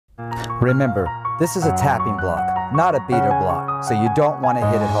Remember, this is a tapping block, not a beater block, so you don't want to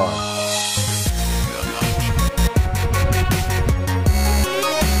hit it hard.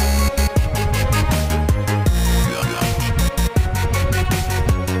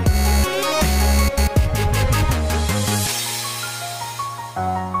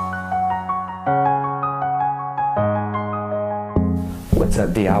 What's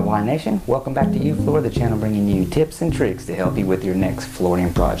up, DIY Nation? Welcome back to YOUFLOOR, the channel bringing you tips and tricks to help you with your next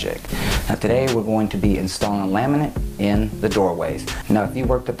flooring project. Now today we're going to be installing laminate in the doorways. Now if you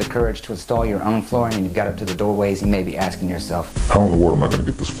worked up the courage to install your own flooring and you've got up to the doorways, you may be asking yourself, how in the world am I going to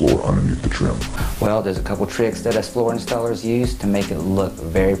get this floor underneath the trim? Well, there's a couple tricks that us floor installers use to make it look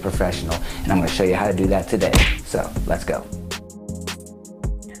very professional, and I'm going to show you how to do that today. So let's go.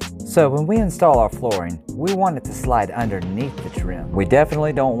 So when we install our flooring, we want it to slide underneath the trim. We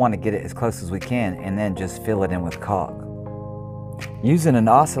definitely don't want to get it as close as we can and then just fill it in with caulk. Using an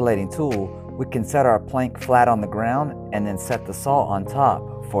oscillating tool, we can set our plank flat on the ground and then set the saw on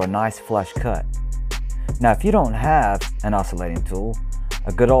top for a nice flush cut. Now if you don't have an oscillating tool,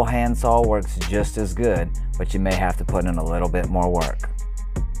 a good old hand saw works just as good, but you may have to put in a little bit more work.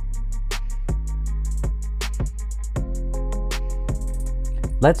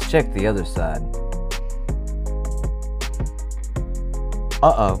 Let's check the other side.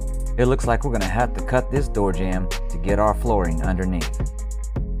 Uh-oh, it looks like we're gonna have to cut this door jamb to get our flooring underneath.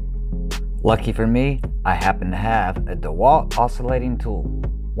 Lucky for me, I happen to have a DeWalt oscillating tool,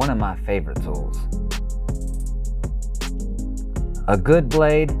 one of my favorite tools. A good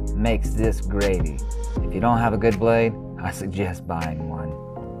blade makes this gravy. If you don't have a good blade, I suggest buying one.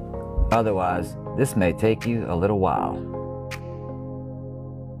 Otherwise, this may take you a little while.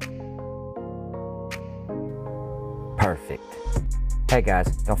 Perfect. Hey guys,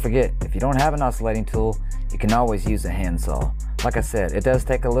 don't forget, if you don't have an oscillating tool, you can always use a handsaw. Like I said, it does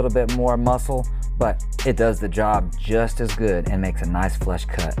take a little bit more muscle, but it does the job just as good and makes a nice flush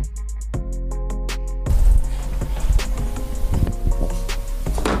cut.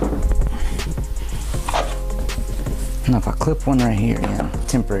 Now if I clip one right here,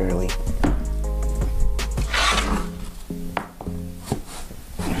 temporarily.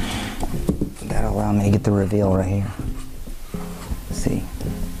 That'll allow me to get the reveal right here. See.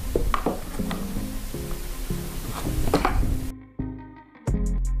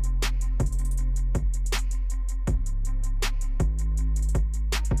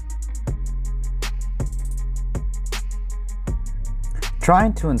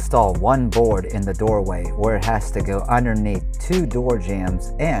 Trying to install one board in the doorway where it has to go underneath two door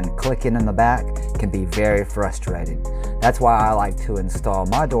jambs and clicking in the back can be very frustrating. That's why I like to install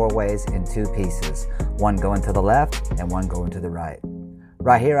my doorways in two pieces, one going to the left and one going to the right.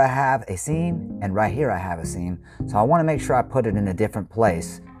 Right here I have a seam and right here I have a seam, so I want to make sure I put it in a different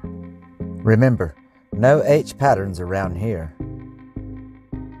place. Remember, no H patterns around here.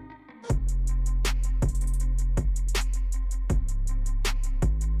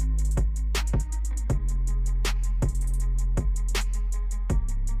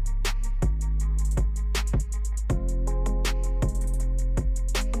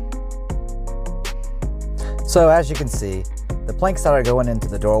 So as you can see, the planks that are going into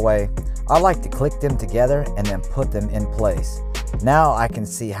the doorway, I like to click them together and then put them in place. Now I can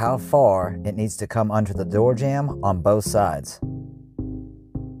see how far it needs to come under the door jamb on both sides.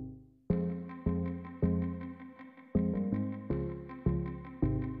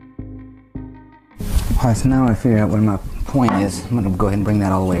 Alright, so now I figure out where my point is. I'm going to go ahead and bring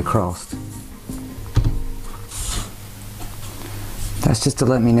that all the way across. That's just to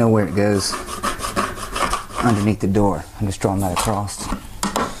let me know where it goes underneath the door. I'm just drawing that across.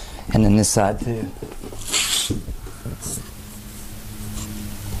 And then this side too.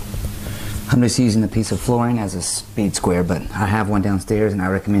 I'm just using a piece of flooring as a speed square, but I have one downstairs and I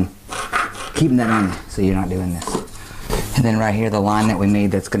recommend keeping that on so you're not doing this. And then right here, the line that we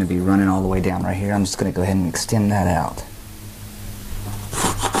made that's going to be running all the way down right here, I'm just going to go ahead and extend that out.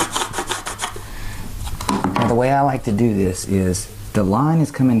 Now the way I like to do this is the line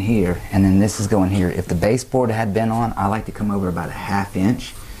is coming here and then this is going here. If the baseboard had been on, I like to come over about a ½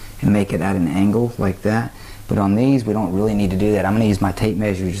 inch and make it at an angle like that. But on these, we don't really need to do that. I'm going to use my tape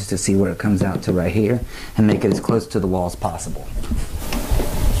measure just to see where it comes out to right here and make it as close to the wall as possible.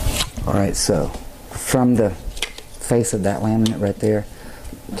 Alright, so from the face of that laminate right there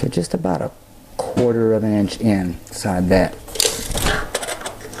to just about a ½ inch inside that.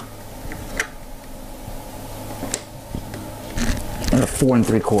 Or 4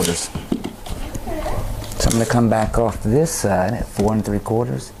 3/4. So I'm going to come back off to this side at 4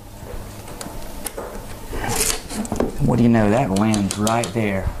 3/4. What do you know, that lands right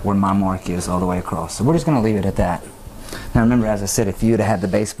there where my mark is all the way across. So we're just gonna leave it at that. Now remember, as I said, if you would have had the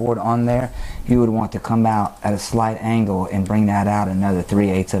baseboard on there, you would want to come out at a slight angle and bring that out another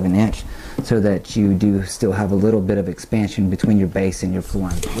 3/8 of an inch so that you do still have a little bit of expansion between your base and your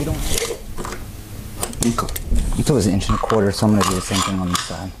flooring. We don't. You thought it was 1 1/4 inch, so I'm going to do the same thing on this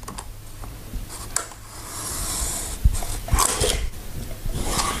side.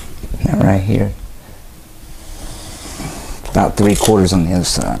 Now right here, about 3/4 on the other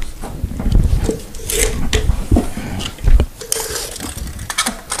side.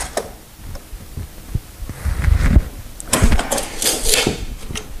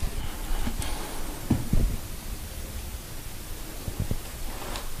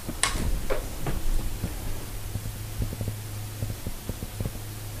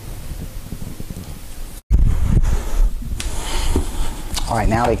 Alright,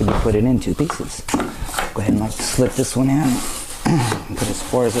 now they can be put in 2 pieces. Go ahead and like slip this one in and put it as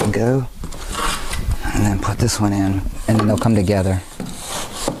far as it'll go. And then put this one in, and then they'll come together.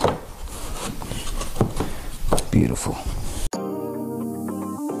 Beautiful.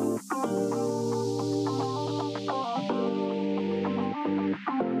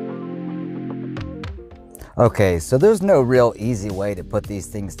 Okay, so there's no real easy way to put these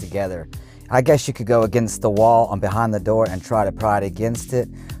things together. I guess you could go against the wall on behind the door and try to pry it against it,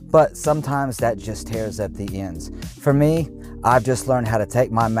 but sometimes that just tears up the ends. For me, I've just learned how to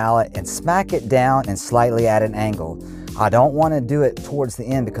take my mallet and smack it down and slightly at an angle. I don't want to do it towards the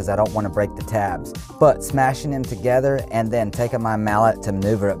end because I don't want to break the tabs, but smashing them together and then taking my mallet to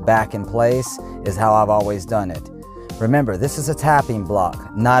maneuver it back in place is how I've always done it. Remember, this is a tapping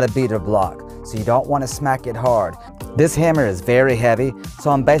block, not a beater block, so you don't want to smack it hard. This hammer is very heavy, so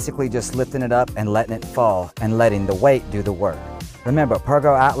I'm basically just lifting it up and letting it fall and letting the weight do the work. Remember,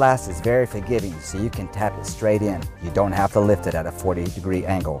 Pergo Outlast is very forgiving, so you can tap it straight in. You don't have to lift it at a 40-degree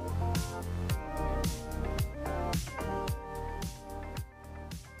angle.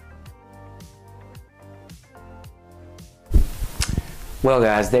 Well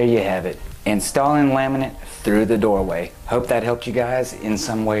guys, there you have it. Installing laminate through the doorway. Hope that helped you guys in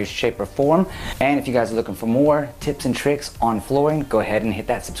some way, shape, or form. And if you guys are looking for more tips and tricks on flooring, go ahead and hit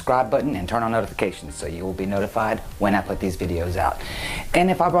that subscribe button and turn on notifications so you will be notified when I put these videos out. And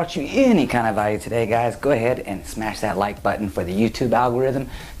if I brought you any kind of value today, guys, go ahead and smash that like button for the YouTube algorithm.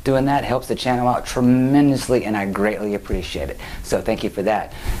 Doing that helps the channel out tremendously, and I greatly appreciate it. So thank you for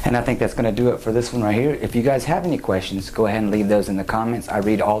that. And I think that's going to do it for this one right here. If you guys have any questions, go ahead and leave those in the comments. I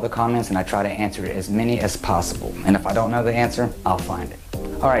read all the comments and I try to answer as many as possible. And if I don't know the answer, I'll find it.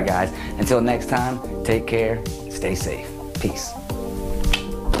 All right, guys, until next time, take care, stay safe. Peace.